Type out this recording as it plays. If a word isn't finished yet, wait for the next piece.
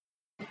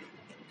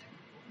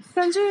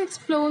Sanjay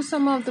explores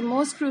some of the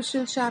most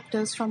crucial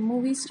chapters from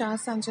movie star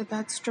Sanjay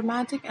Dutt's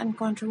dramatic and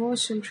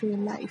controversial real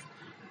life.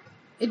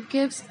 It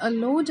gives a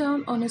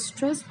lowdown on his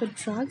stress with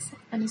drugs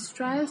and his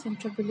trials and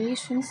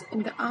tribulations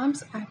in the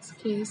Arms Act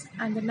case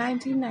and the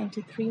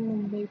 1993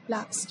 Mumbai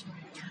blast.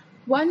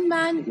 One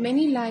man,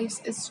 many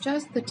lives is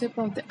just the tip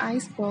of the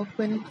iceberg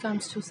when it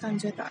comes to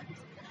Sanjay Dutt.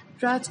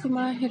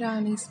 Rajkumar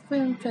Hirani's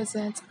film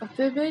presents a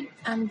vivid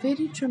and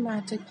very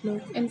dramatic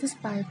look in this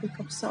biopic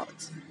of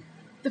sorts.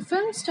 The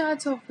film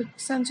starts off with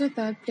Sanjay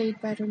Dutt,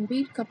 played by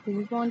Ranbir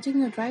Kapoor,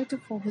 wanting a writer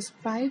for his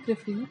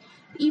biography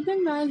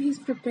even while he's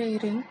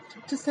preparing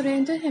to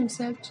surrender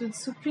himself to the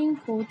Supreme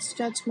Court's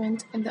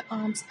judgment in the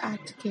Arms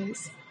Act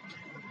case.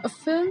 A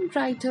film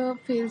writer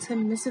fails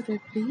him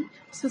miserably,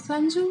 so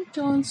Sanju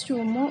turns to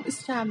a more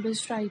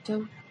established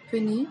writer,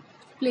 Vinny,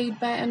 played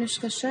by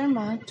Anushka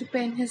Sharma, to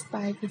pen his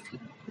biography.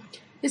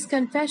 His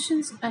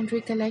confessions and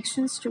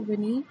recollections to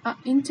Vinny are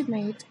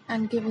intimate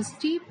and give us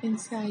deep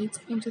insights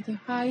into the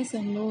highs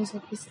and lows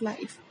of his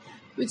life,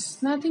 which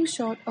is nothing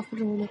short of a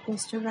roller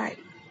coaster ride.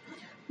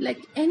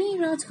 Like any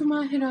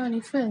Rajkumar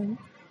Hirani film,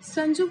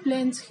 Sanju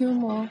blends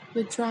humor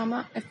with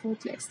drama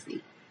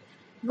effortlessly.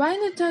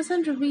 While it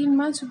doesn't reveal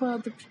much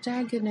about the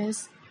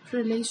protagonist's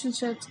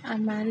relationships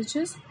and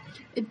marriages,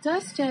 it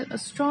does tell a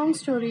strong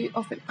story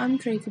of an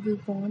unbreakable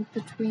bond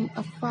between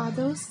a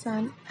father,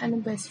 son, and a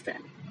best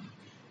friend.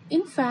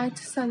 In fact,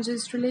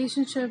 Sanjay's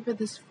relationship with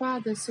his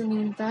father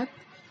Sunil Dutt,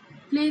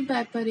 played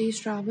by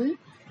Paresh Rawal,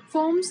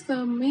 forms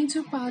the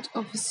major part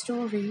of his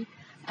story,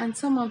 and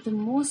some of the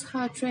most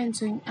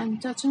heart-wrenching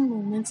and touching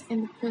moments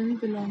in the film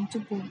belong to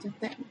both of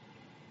them.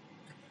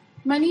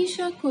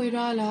 Manisha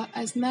Koirala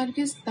as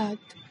Nargis Dutt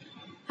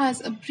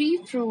has a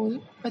brief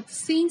role, but the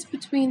scenes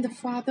between the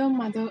father,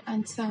 mother,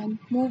 and son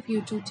move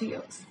you to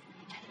tears.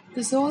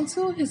 There's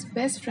also his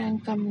best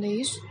friend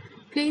Kamlesh,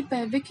 played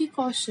by Vicky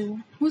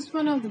Kaushal, who's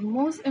one of the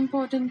most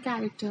important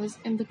characters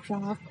in the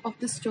craft of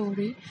the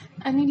story,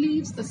 and he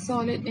leaves a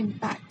solid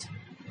impact.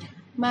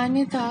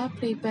 Manyata,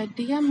 played by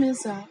Dia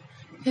Mirza,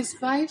 his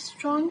wife's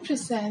strong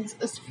presence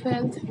is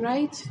felt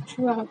right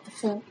throughout the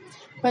film,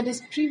 but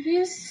his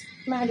previous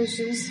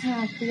marriages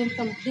have been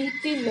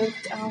completely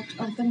left out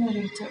of the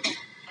narrative.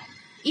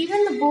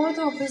 Even the birth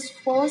of his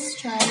first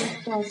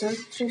child daughter,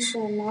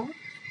 Trishula,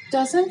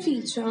 doesn't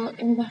feature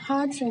in the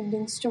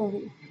heart-rending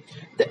story.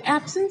 The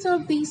absence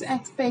of these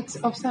aspects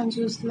of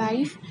Sanju's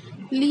life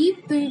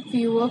leave the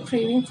viewer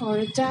craving for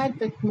a tad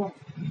bit more.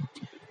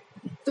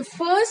 The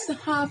first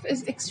half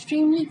is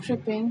extremely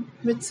gripping,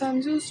 with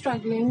Sanju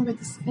struggling with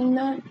his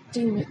inner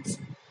demons.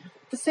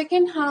 The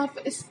second half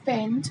is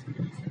spent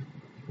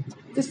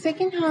the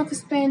second half is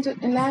spent on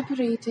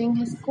elaborating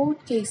his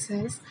court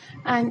cases,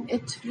 and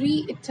it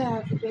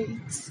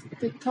reiterates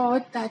the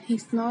thought that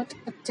he's not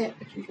a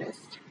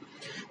terrorist.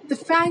 The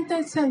fact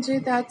that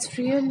Sanjay Dutt's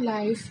real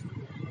life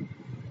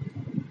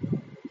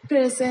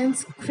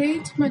presents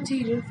great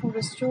material for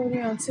a story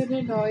on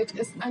celluloid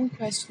is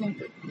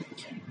unquestionable.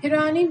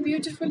 Hirani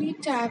beautifully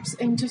taps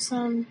into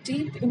some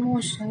deep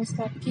emotions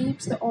that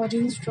keeps the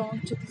audience drawn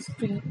to the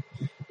screen.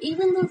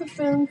 Even though the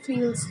film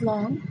feels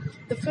long,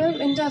 the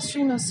film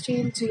industry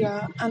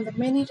nostalgia and the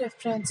many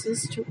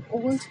references to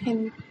old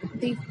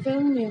Hindi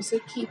film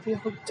music keep you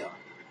hooked on.